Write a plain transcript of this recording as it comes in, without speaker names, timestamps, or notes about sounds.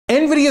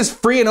NVIDIA's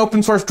free and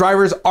open source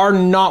drivers are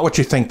not what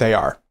you think they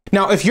are.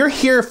 Now, if you're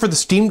here for the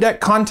Steam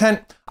Deck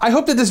content, I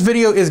hope that this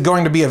video is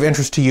going to be of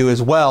interest to you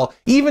as well,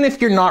 even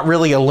if you're not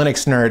really a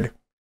Linux nerd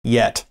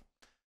yet.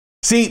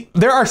 See,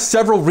 there are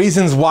several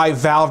reasons why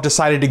Valve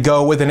decided to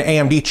go with an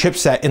AMD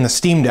chipset in the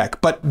Steam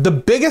Deck, but the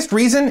biggest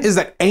reason is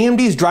that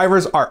AMD's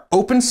drivers are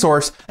open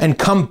source and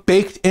come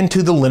baked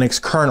into the Linux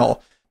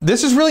kernel.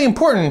 This is really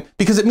important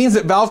because it means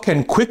that Valve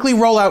can quickly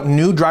roll out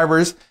new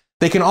drivers.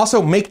 They can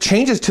also make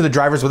changes to the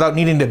drivers without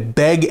needing to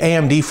beg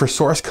AMD for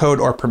source code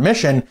or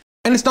permission.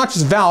 And it's not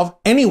just Valve,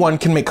 anyone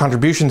can make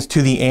contributions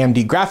to the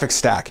AMD graphics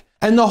stack.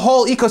 And the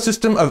whole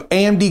ecosystem of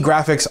AMD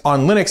graphics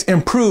on Linux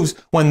improves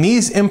when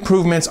these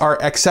improvements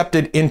are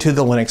accepted into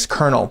the Linux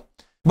kernel.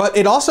 But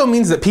it also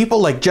means that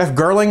people like Jeff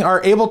Gerling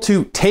are able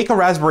to take a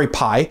Raspberry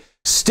Pi,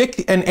 stick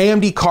an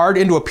AMD card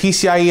into a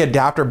PCIe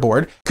adapter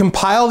board,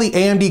 compile the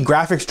AMD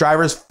graphics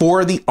drivers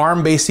for the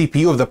ARM-based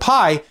CPU of the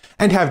Pi,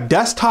 and have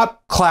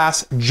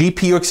desktop-class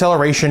GPU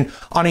acceleration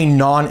on a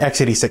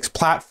non-x86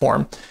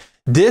 platform.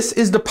 This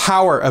is the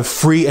power of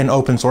free and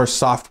open source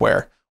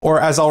software, or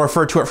as I'll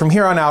refer to it from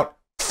here on out,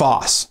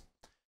 FOSS.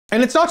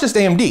 And it's not just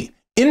AMD.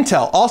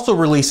 Intel also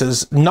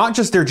releases not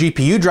just their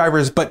GPU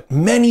drivers, but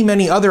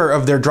many other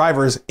of their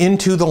drivers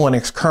into the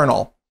Linux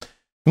kernel.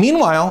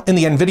 Meanwhile, in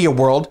the NVIDIA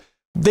world,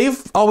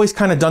 they've always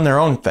kind of done their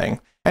own thing.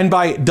 And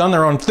by done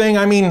their own thing,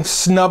 I mean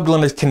snubbed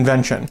Linux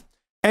convention.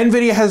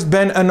 NVIDIA has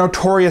been a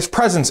notorious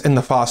presence in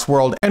the FOSS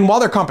world, and while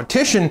their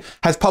competition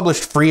has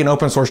published free and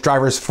open source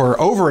drivers for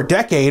over a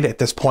decade at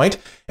this point,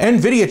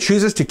 NVIDIA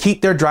chooses to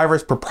keep their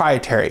drivers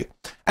proprietary.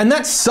 And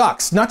that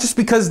sucks, not just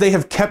because they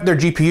have kept their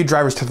GPU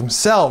drivers to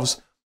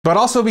themselves, but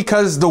also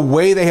because the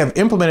way they have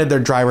implemented their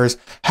drivers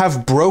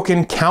have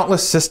broken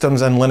countless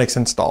systems and Linux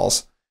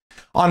installs.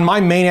 On my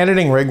main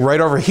editing rig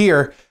right over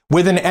here,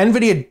 with an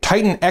NVIDIA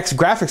Titan X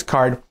graphics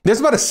card, there's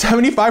about a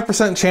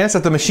 75% chance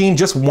that the machine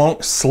just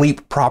won't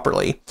sleep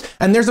properly.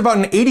 And there's about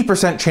an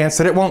 80% chance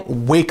that it won't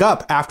wake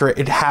up after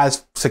it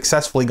has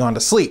successfully gone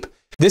to sleep.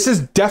 This is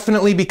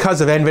definitely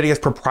because of NVIDIA's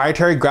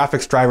proprietary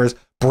graphics drivers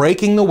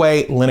breaking the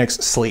way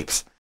Linux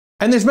sleeps.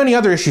 And there's many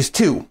other issues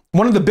too.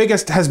 One of the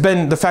biggest has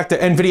been the fact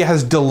that NVIDIA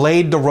has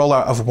delayed the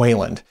rollout of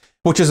Wayland,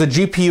 which is a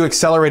GPU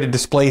accelerated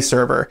display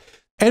server.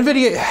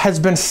 NVIDIA has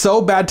been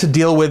so bad to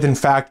deal with, in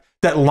fact,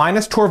 that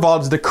Linus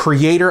Torvalds, the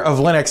creator of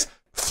Linux,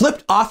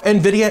 flipped off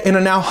NVIDIA in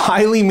a now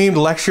highly memed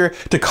lecture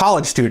to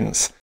college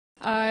students.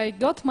 I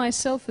got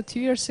myself 2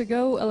 years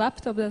ago a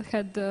laptop that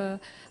had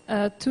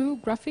two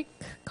graphic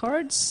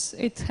cards.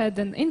 It had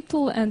an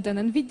Intel and an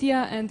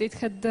NVIDIA, and it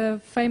had the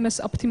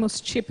famous Optimus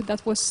chip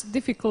that was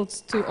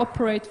difficult to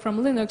operate from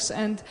Linux.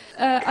 And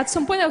at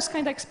some point I was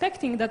kind of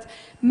expecting that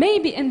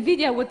maybe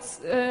NVIDIA would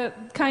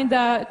kind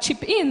of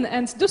chip in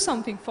and do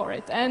something for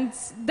it. And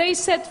they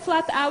said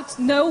flat out,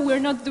 no, we're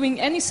not doing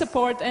any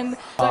support. And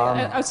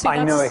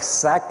I know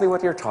exactly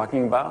what you're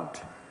talking about.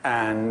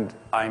 And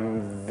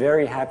I'm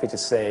very happy to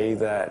say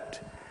that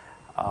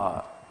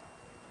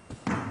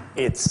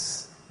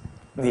it's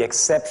the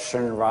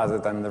exception rather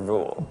than the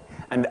rule.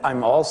 And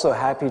I'm also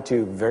happy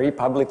to very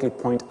publicly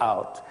point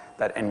out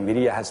that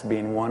NVIDIA has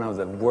been one of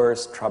the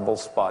worst trouble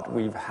spots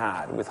we've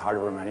had with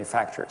hardware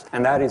manufacturers.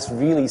 And that is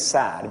really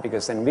sad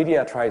because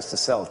NVIDIA tries to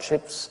sell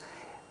chips,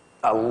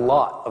 a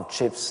lot of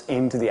chips,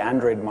 into the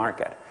Android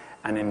market.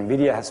 And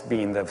NVIDIA has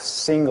been the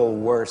single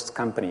worst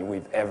company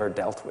we've ever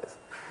dealt with.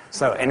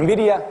 So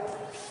NVIDIA,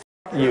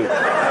 you.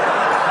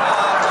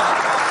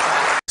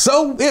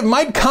 So it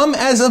might come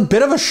as a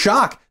bit of a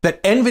shock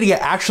that NVIDIA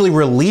actually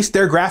released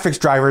their graphics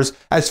drivers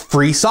as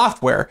free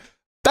software.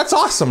 That's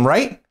awesome,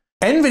 right?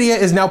 NVIDIA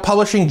is now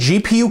publishing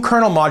GPU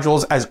kernel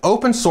modules as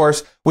open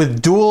source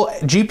with dual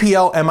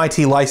GPL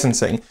MIT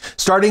licensing,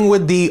 starting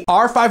with the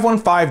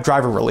R515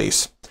 driver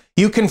release.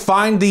 You can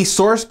find the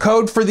source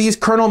code for these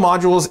kernel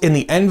modules in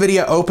the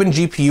NVIDIA Open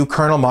GPU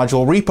kernel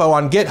module repo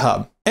on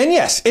GitHub. And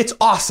yes, it's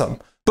awesome.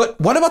 But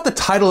what about the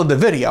title of the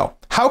video?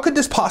 How could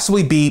this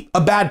possibly be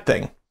a bad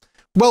thing?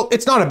 Well,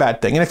 it's not a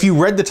bad thing, and if you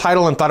read the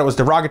title and thought it was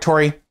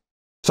derogatory,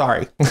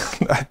 sorry,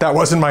 that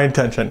wasn't my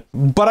intention.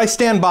 But I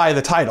stand by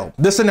the title.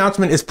 This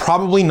announcement is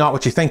probably not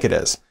what you think it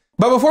is.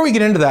 But before we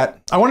get into that,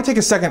 I want to take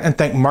a second and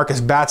thank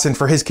Marcus Batson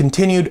for his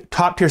continued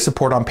top-tier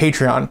support on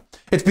Patreon.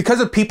 It's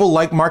because of people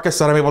like Marcus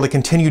that I'm able to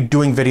continue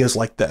doing videos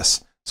like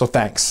this, so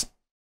thanks.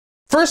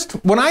 First,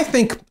 when I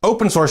think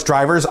open source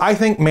drivers, I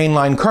think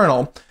mainline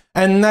kernel,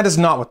 and that is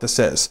not what this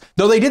is.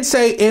 Though they did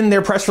say in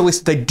their press release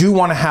that they do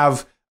want to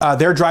have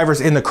their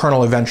drivers in the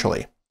kernel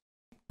eventually.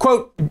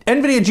 Quote,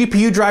 NVIDIA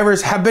GPU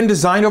drivers have been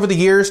designed over the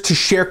years to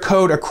share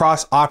code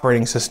across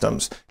operating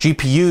systems,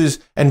 GPUs,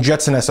 and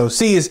Jetson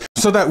SoCs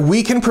so that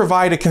we can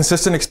provide a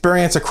consistent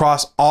experience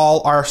across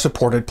all our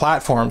supported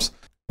platforms.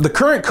 The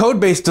current code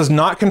base does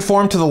not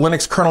conform to the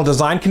Linux kernel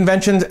design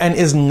conventions and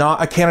is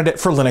not a candidate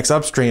for Linux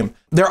upstream.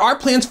 There are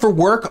plans for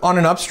work on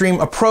an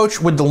upstream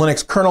approach with the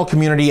Linux kernel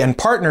community and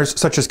partners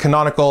such as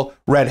Canonical,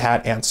 Red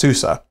Hat, and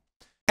SUSE.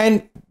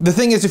 And the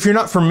thing is, if you're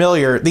not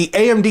familiar, the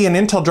AMD and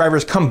Intel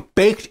drivers come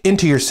baked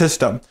into your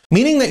system,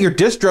 meaning that your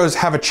distros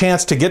have a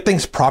chance to get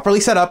things properly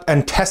set up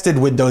and tested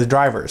with those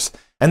drivers.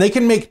 and they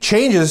can make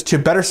changes to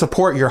better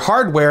support your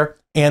hardware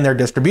and their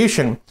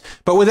distribution.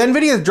 But with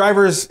NVIDIA's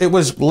drivers, it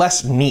was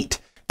less neat.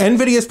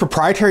 NVIDIA's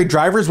proprietary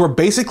drivers were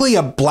basically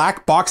a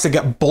black box that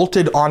got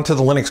bolted onto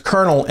the Linux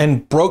kernel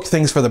and broke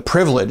things for the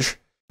privilege.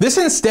 This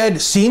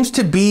instead seems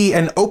to be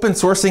an open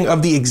sourcing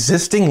of the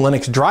existing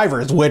Linux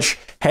drivers, which,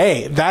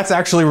 hey, that's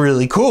actually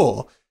really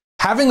cool.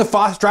 Having the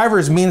FOSS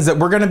drivers means that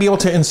we're going to be able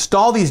to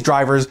install these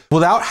drivers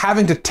without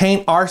having to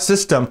taint our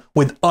system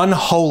with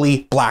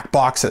unholy black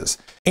boxes.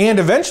 And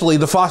eventually,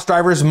 the FOSS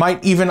drivers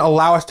might even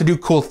allow us to do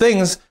cool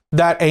things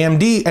that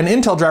AMD and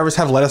Intel drivers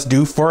have let us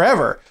do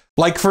forever.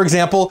 Like, for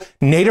example,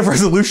 native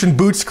resolution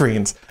boot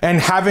screens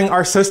and having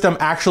our system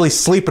actually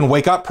sleep and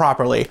wake up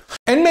properly.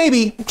 And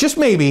maybe, just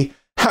maybe,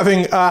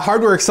 having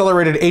hardware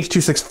accelerated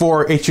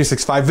H.264,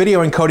 H.265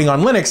 video encoding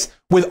on Linux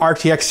with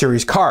RTX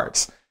series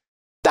cards.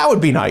 That would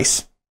be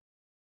nice.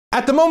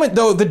 At the moment,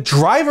 though, the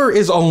driver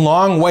is a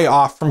long way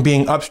off from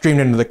being upstreamed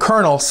into the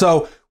kernel,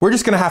 so we're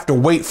just going to have to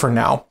wait for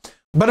now.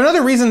 But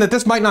another reason that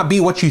this might not be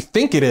what you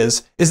think it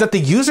is that the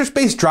user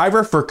space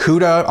driver for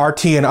CUDA,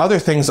 RT, and other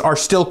things are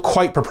still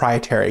quite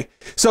proprietary.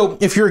 So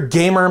if you're a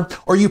gamer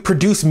or you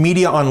produce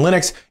media on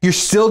Linux, you're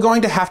still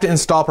going to have to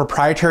install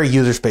proprietary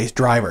user space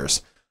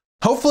drivers.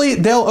 Hopefully,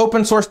 they'll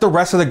open source the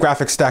rest of the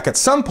graphics stack at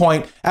some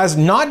point, as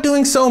not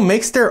doing so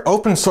makes their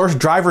open source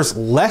drivers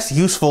less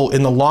useful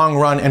in the long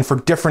run and for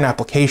different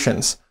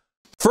applications.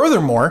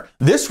 Furthermore,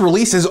 this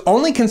release is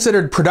only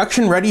considered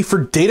production ready for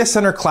data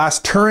center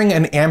class Turing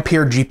and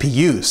Ampere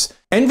GPUs.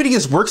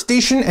 NVIDIA's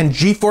workstation and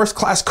GeForce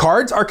class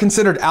cards are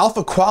considered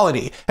alpha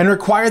quality and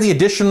require the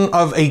addition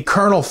of a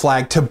kernel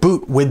flag to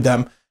boot with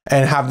them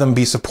and have them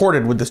be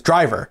supported with this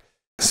driver.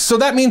 So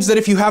that means that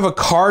if you have a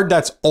card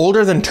that's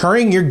older than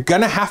Turing, you're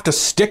gonna have to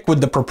stick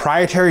with the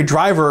proprietary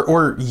driver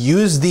or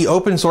use the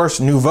open source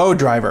Nouveau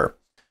driver.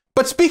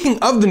 But speaking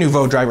of the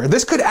Nouveau driver,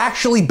 this could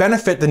actually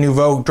benefit the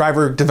Nouveau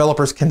driver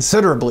developers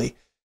considerably.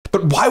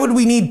 But why would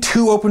we need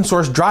two open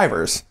source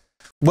drivers?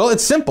 Well,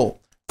 it's simple.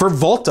 For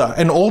Volta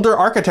and older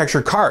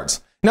architecture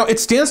cards. Now, it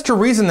stands to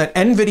reason that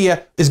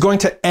NVIDIA is going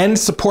to end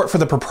support for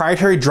the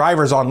proprietary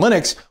drivers on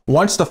Linux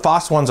once the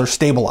FOSS ones are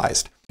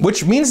stabilized,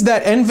 which means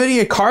that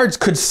NVIDIA cards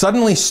could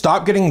suddenly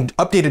stop getting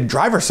updated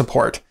driver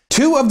support.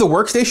 Two of the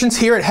workstations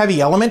here at Heavy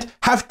Element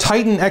have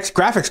Titan X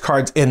graphics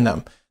cards in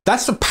them.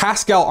 That's the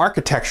Pascal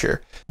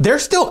architecture. They're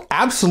still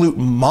absolute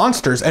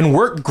monsters and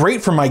work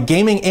great for my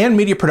gaming and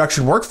media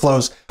production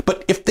workflows,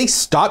 but if they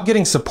stop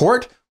getting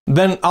support,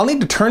 then I'll need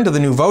to turn to the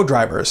Nouveau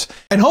drivers.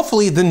 And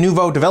hopefully the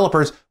Nouveau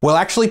developers will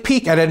actually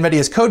peek at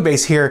NVIDIA's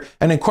codebase here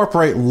and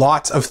incorporate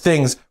lots of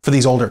things for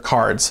these older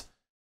cards.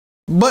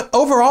 But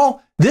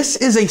overall, this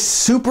is a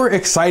super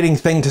exciting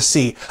thing to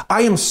see.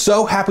 I am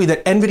so happy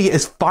that NVIDIA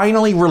is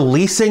finally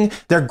releasing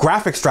their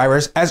graphics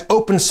drivers as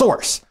open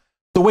source,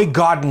 the way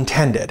God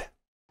intended.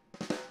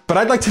 But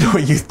I'd like to know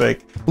what you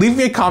think. Leave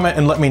me a comment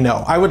and let me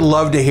know. I would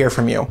love to hear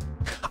from you.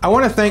 I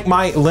want to thank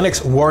my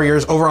Linux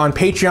warriors over on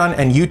Patreon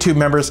and YouTube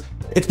members.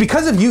 It's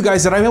because of you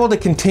guys that I'm able to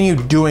continue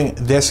doing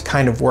this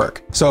kind of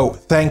work. So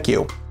thank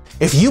you.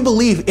 If you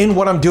believe in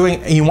what I'm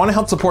doing and you want to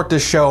help support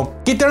this show,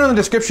 get down in the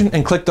description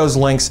and click those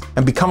links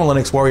and become a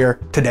Linux warrior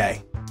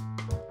today.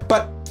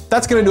 But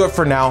that's going to do it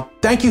for now.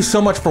 Thank you so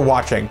much for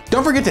watching.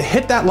 Don't forget to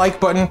hit that like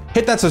button,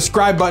 hit that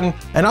subscribe button,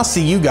 and I'll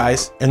see you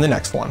guys in the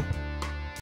next one.